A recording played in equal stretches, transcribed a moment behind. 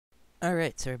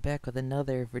Alright, so we're back with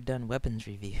another Verdun weapons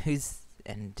reviews,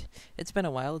 and it's been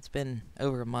a while, it's been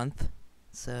over a month,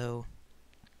 so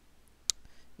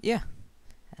yeah,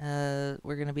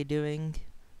 we're gonna be doing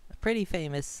a pretty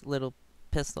famous little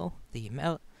pistol, the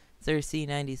Mauser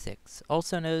C96,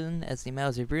 also known as the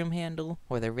Mauser Broomhandle,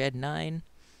 or the Red 9.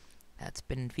 That's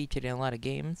been featured in a lot of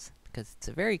games, because it's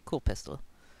a very cool pistol.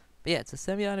 But yeah, it's a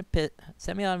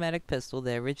semi-automatic pistol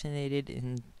that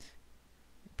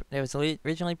was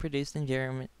originally produced in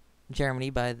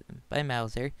Germany by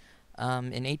Mauser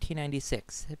in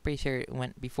 1896. I'm pretty sure it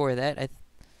went before that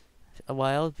a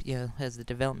while, as the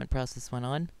development process went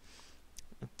on.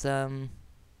 It's,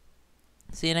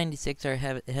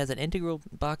 C96 it has an integral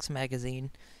box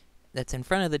magazine that's in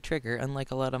front of the trigger,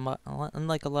 unlike a lot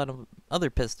of other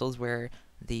pistols where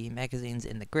the magazine's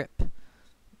in the grip,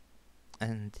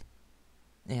 and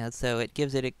so it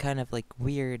gives it a kind of like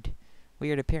weird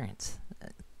appearance.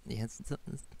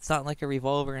 It's not like a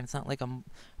revolver, and it's not like a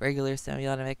regular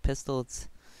semi-automatic pistol.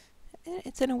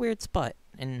 It's in a weird spot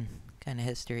in kind of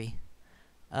history.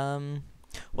 One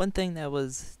thing that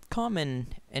was common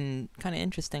and kind of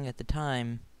interesting at the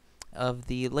time of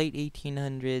the late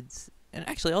 1800s, and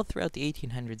actually all throughout the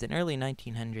 1800s and early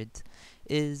 1900s,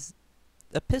 is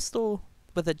a pistol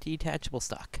with a detachable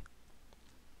stock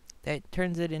that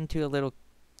turns it into a little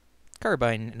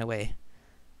carbine in a way.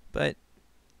 But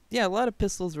yeah, a lot of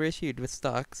pistols were issued with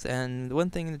stocks, and one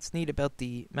thing that's neat about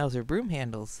the Mauser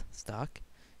Broomhandle's stock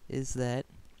is that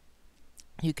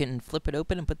you can flip it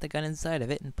open and put the gun inside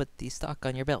of it and put the stock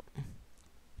on your belt.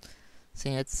 So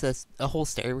yeah, it's a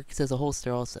holster. It works as a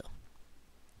holster also.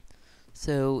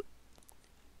 So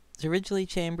it's originally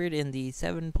chambered in the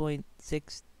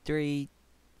 7.63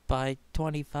 by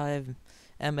 25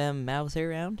 Mauser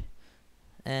round,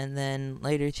 and then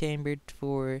later chambered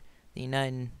for the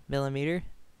 9mm,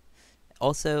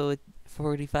 also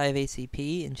 45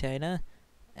 ACP in China,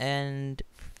 and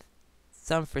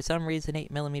for some reason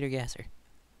 8mm gasser.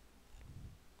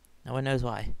 No one knows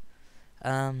why.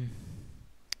 Yeah,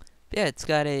 it's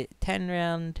got a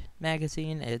 10-round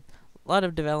magazine. A lot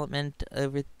of development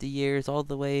over the years, all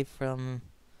the way from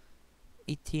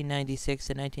 1896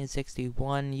 to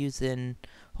 1961, using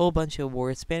a whole bunch of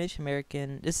wars.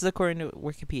 Spanish-American, this is according to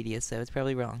Wikipedia, so it's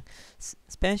probably wrong.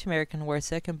 Spanish-American War,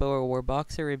 Second Boer War,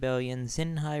 Boxer Rebellion,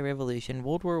 Xinhai Revolution,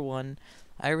 World War I,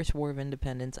 Irish War of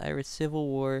Independence, Irish Civil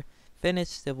War, Finnish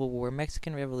Civil War,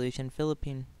 Mexican Revolution,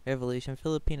 Philippine Revolution,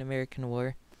 Philippine-American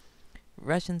War,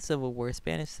 Russian Civil War,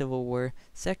 Spanish Civil War,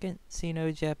 Second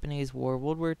Sino-Japanese War,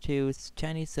 World War II,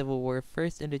 Chinese Civil War,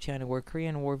 First Indochina War,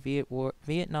 Korean War,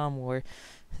 Vietnam War,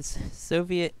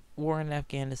 Soviet War in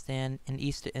Afghanistan, and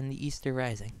the Easter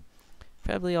Rising.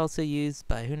 Probably also used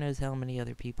by who knows how many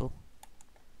other people.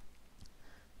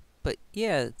 But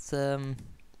yeah, it's a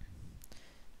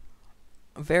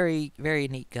very, very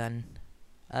neat gun.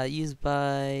 Used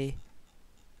by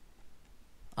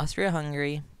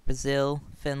Austria-Hungary, Brazil,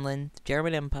 Finland,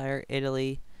 German Empire,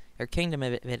 Italy, or Kingdom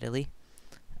of Italy,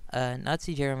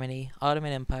 Nazi Germany,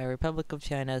 Ottoman Empire, Republic of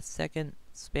China, Second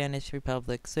Spanish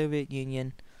Republic, Soviet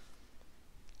Union,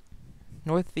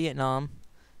 North Vietnam.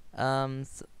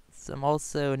 Some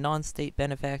also non-state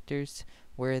benefactors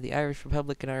were the Irish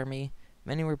Republican Army.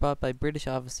 Many were bought by British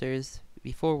officers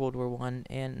before World War I,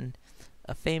 and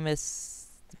a famous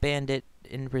bandit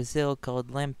in Brazil called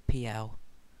Lampião.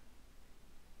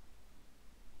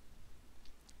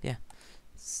 Yeah.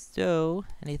 So,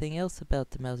 anything else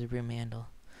about the Mauser Broomhandle?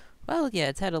 Well, yeah,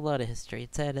 it's had a lot of history.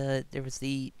 It's had there was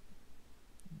the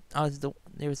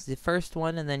first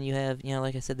one, and then you have,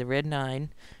 like I said, the Red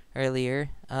 9 earlier,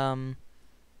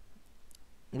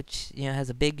 which has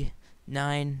a big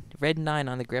red 9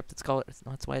 on the grip.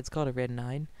 That's why it's called a Red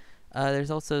 9.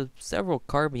 There's also several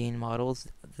carbine models.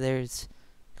 There's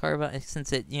carbine,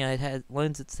 since it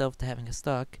lends itself to having a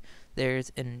stock.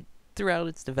 Throughout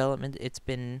its development, it's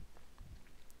been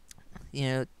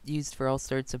used for all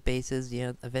sorts of bases.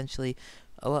 Eventually,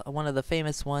 one of the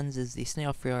famous ones is the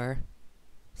Snellfleur,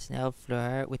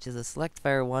 which is a select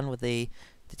fire one with a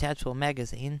detachable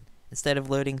magazine instead of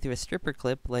loading through a stripper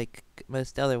clip like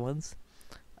most other ones.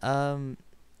 Yeah,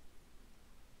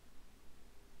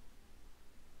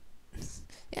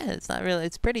 it's not really.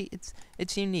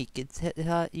 It's unique.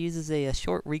 It uses a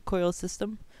short recoil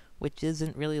system, which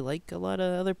isn't really like a lot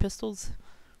of other pistols,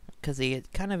 because the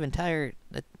entire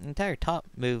top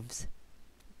moves,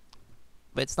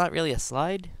 but it's not really a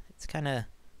slide. It's kind of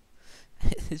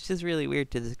it's just really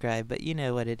weird to describe, but you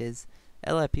know what it is.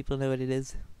 A lot of people know what it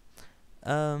is.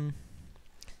 So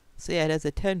yeah, it has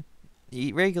the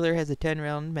regular has a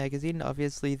 10-round magazine.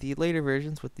 Obviously, the later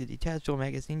versions with the detachable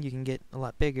magazine, you can get a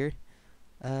lot bigger.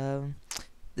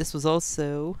 this was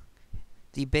also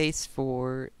the base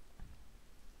for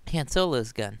Han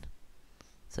Solo's gun.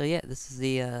 So yeah, this is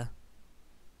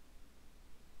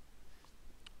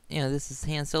this is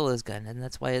Han Solo's gun, and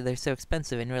that's why they're so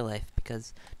expensive in real life,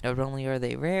 because not only are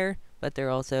they rare, but they're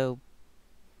also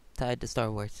tied to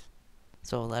Star Wars.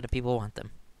 So a lot of people want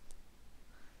them.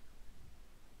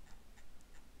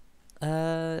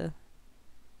 But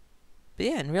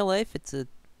yeah, in real life, it's a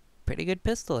pretty good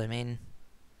pistol. I mean,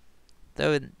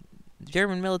 though the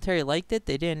German military liked it,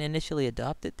 they didn't initially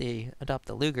adopt it. They adopted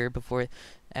the Luger before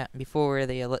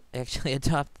they actually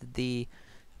adopted the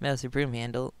Mauser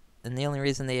Broomhandle. And the only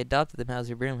reason they adopted the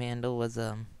Mauser Broomhandle was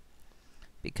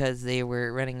because they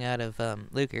were running out of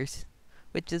Lugers,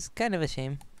 which is kind of a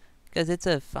shame, because it's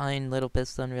a fine little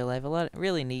pistol in real life.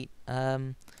 Really neat. I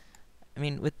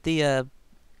mean, with the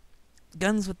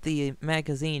guns with the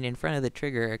magazine in front of the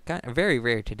trigger are very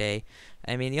rare today.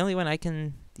 I mean, the only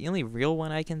real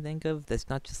one I can think of that's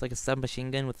not just like a submachine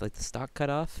gun with like the stock cut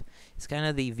off is kind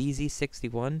of the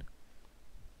VZ61,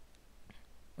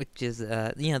 which is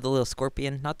the little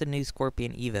Scorpion, not the new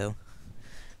Scorpion Evo,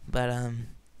 but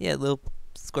yeah, little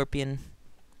Scorpion,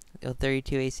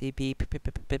 32 ACP,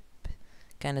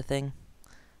 kind of thing.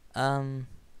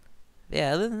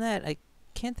 Yeah, other than that, I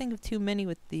can't think of too many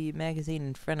with the magazine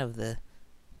in front of the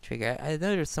trigger. I know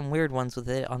there's some weird ones with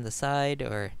it on the side,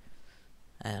 or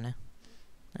I don't know.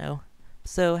 No.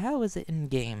 So how is it in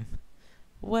game?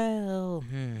 Well,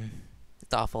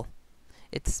 it's awful.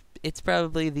 It's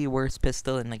probably the worst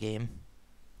pistol in the game.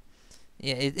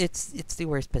 Yeah, it's the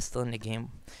worst pistol in the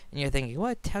game. And you're thinking,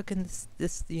 what? How can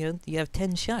this you have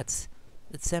 10 shots?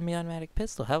 It's semi-automatic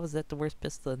pistol. How is that the worst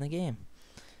pistol in the game?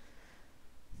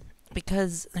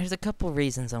 Because there's a couple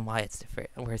reasons on why it's the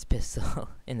worst pistol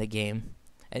in the game.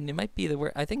 And it might be the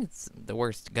worst. I think it's the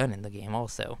worst gun in the game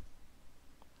also.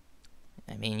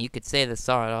 I mean, you could say the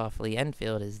sawed-off Lee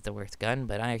Enfield is the worst gun,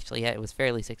 but I actually was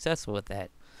fairly successful with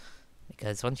that.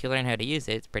 Because once you learn how to use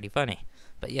it, it's pretty funny.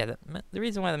 But yeah, the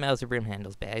reason why the Mauser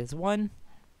Broomhandle's bad is, one,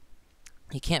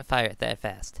 you can't fire it that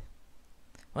fast.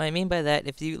 What I mean by that,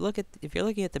 if you're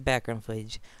looking at the background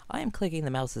footage, I am clicking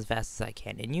the mouse as fast as I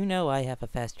can, and I have a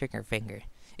fast trigger finger.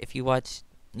 If you watch,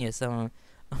 some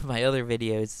of my other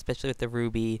videos, especially with the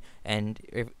Ruby, and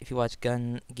if you watch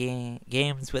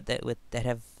games that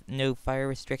have no fire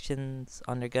restrictions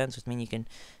on their guns, which mean you can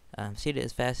shoot it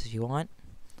as fast as you want.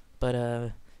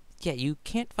 But yeah, you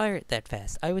can't fire it that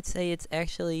fast. I would say it's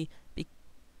actually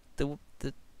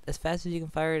as fast as you can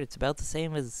fire it. It's about the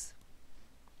same as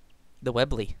the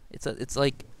Webley. It's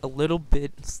like a little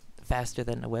bit faster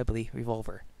than a Webley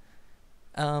revolver.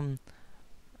 And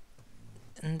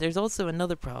there's also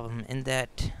another problem in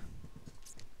that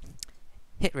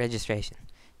hit registration.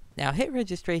 Now, hit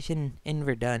registration in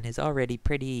Verdun is already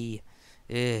pretty,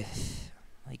 that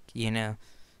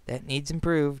needs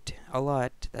improved a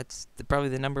lot. That's probably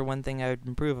the number one thing I would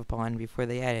improve upon before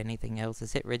they add anything else,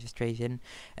 is hit registration,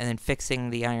 and then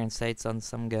fixing the iron sights on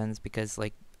some guns, because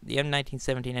like the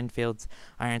M1917 Enfield's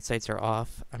iron sights are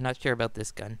off. I'm not sure about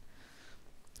this gun,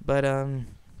 but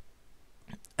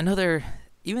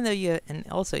even though you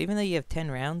have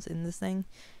 10 rounds in this thing,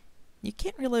 you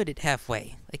can't reload it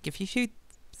halfway. Like if you shoot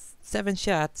 7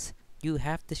 shots, you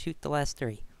have to shoot the last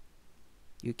 3.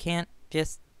 You can't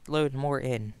just load more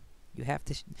in. You have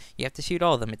to shoot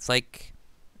all of them. It's like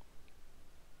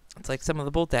some of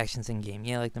the bolt actions in game.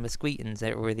 Yeah, like the Mesquitans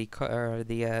that were the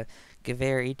Gewehr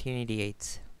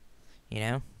 1888s.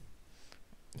 You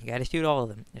gotta shoot all of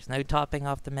them. There's no topping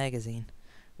off the magazine,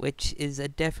 which is a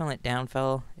definite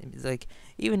downfall. It's like,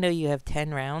 even though you have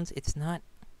 10 rounds, it's not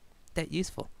that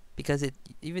useful, because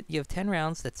you have 10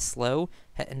 rounds that's slow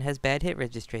and has bad hit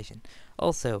registration.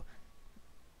 Also,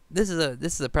 this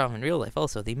is a problem in real life.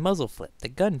 Also, the muzzle flip. The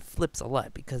gun flips a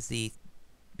lot because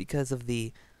of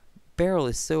the barrel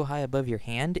is so high above your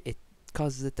hand, it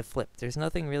causes it to flip. There's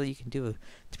nothing really you can do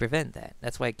to prevent that.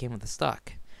 That's why it came with a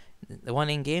stock. The one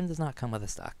in game does not come with a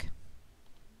stock.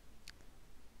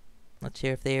 Not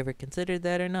sure if they ever considered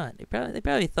that or not. They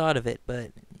probably thought of it,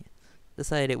 but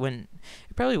decided it wouldn't.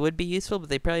 It probably would be useful, but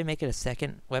they probably make it a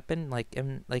second weapon, like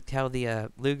how the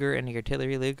Luger and the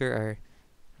artillery Luger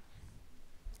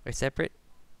are separate.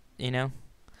 It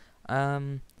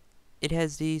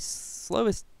has the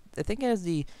slowest. I think it has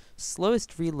the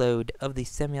slowest reload of the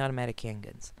semi-automatic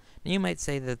handguns. Now you might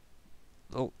say that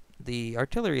the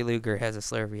artillery Luger has a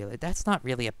slower reload. That's not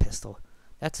really a pistol.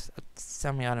 That's a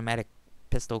semi-automatic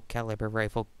pistol caliber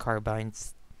rifle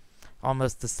carbines,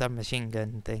 almost the submachine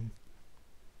gun thing.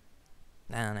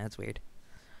 I don't know, it's weird.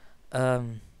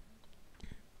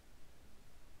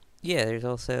 Yeah, there's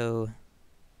also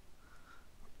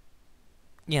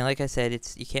Yeah, like I said,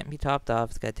 you can't be topped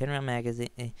off. It's got a 10-round magazine.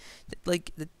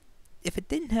 If it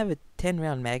didn't have a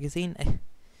 10-round magazine,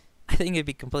 I think it'd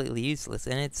be completely useless,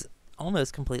 and it's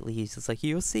almost completely useless. Like,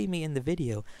 you'll see me in the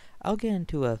video. I'll get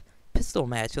into a pistol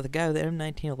match with a guy with an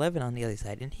M1911 on the other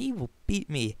side, and he will beat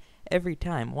me every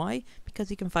time. Why? Because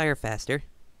he can fire faster.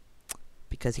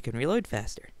 Because he can reload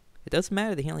faster. It doesn't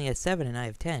matter that he only has 7 and I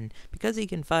have 10. Because he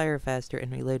can fire faster and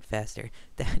reload faster.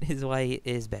 That is why it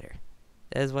is better.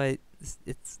 That is why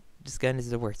this gun is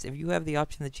the worst. If you have the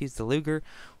option to choose the Luger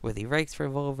or the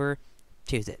Revolver,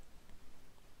 choose it.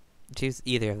 Choose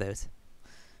either of those.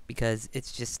 Because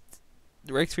it's just...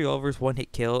 The Revolver's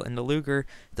one-hit kill, and the Luger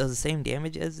does the same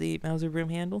damage as the Mauser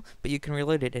Broomhandle, but you can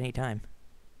reload it any time.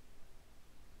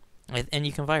 And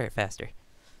you can fire it faster.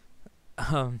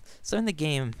 So in the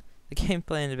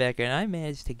gameplay in the background, I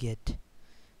managed to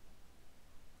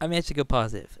go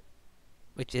positive,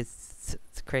 which is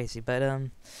it's crazy. But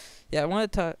yeah, I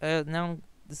want to talk now.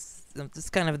 This is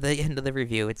kind of the end of the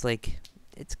review. It's like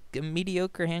it's a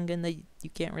mediocre handgun that you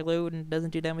can't reload and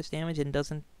doesn't do that much damage and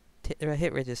doesn't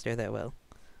hit register that well.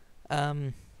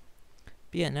 But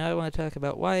yeah, now I want to talk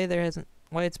about why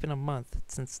it's been a month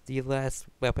since the last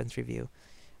weapons review.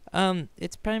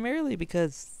 It's primarily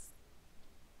because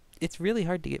it's really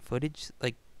hard to get footage,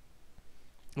 like,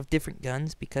 of different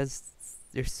guns because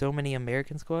there's so many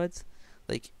American squads.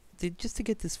 Like, just to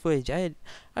get this footage, I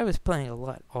was playing a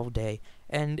lot all day,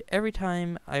 and every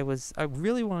time I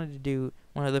really wanted to do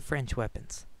one of the French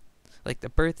weapons, like the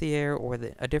Berthier or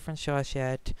a different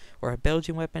Shawshat or a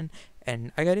Belgian weapon,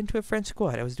 and I got into a French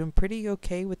squad. I was doing pretty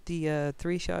okay with the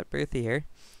 3-shot Berthier,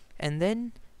 and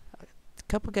then a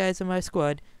couple guys in my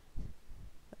squad,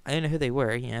 I don't know who they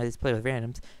were, I just played with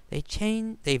randoms.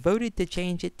 They voted to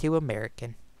change it to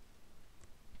American.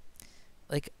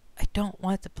 Like, I don't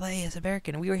want to play as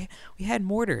American. We had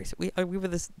mortars. We were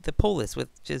the Polis, which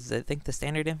is I think the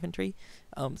standard infantry.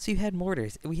 So you had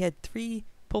mortars. We had 3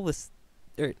 Polis,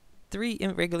 or 3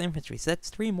 regular infantry. So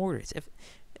that's 3 mortars. If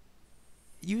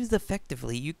used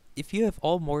effectively, if you have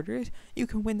all mortars, you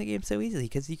can win the game so easily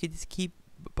because you could just keep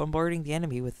bombarding the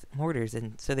enemy with mortars,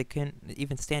 and so they couldn't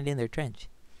even stand in their trench.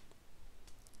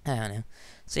 I don't know.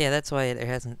 So yeah, that's why there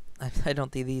hasn't... I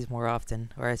don't do these more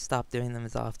often, or I stopped doing them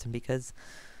as often, because...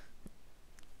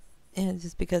 Yeah,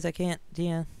 just because I can't,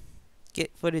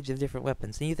 get footage of different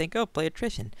weapons. And you think, oh, play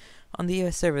attrition. On the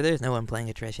US server, there's no one playing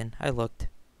attrition. I looked.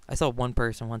 I saw one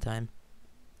person one time.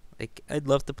 Like, I'd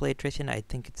love to play attrition. I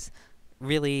think it's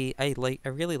really... I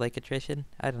really like attrition.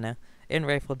 I don't know. And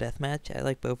rifle deathmatch. I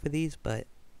like both of these, but...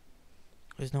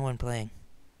 There's no one playing.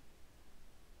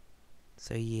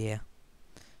 So yeah.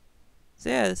 So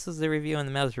yeah, this was the review on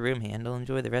the Mauser Broomhandle.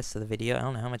 Enjoy the rest of the video. I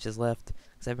don't know how much is left,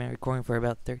 because I've been recording for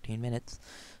about 13 minutes.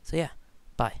 So yeah,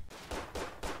 bye.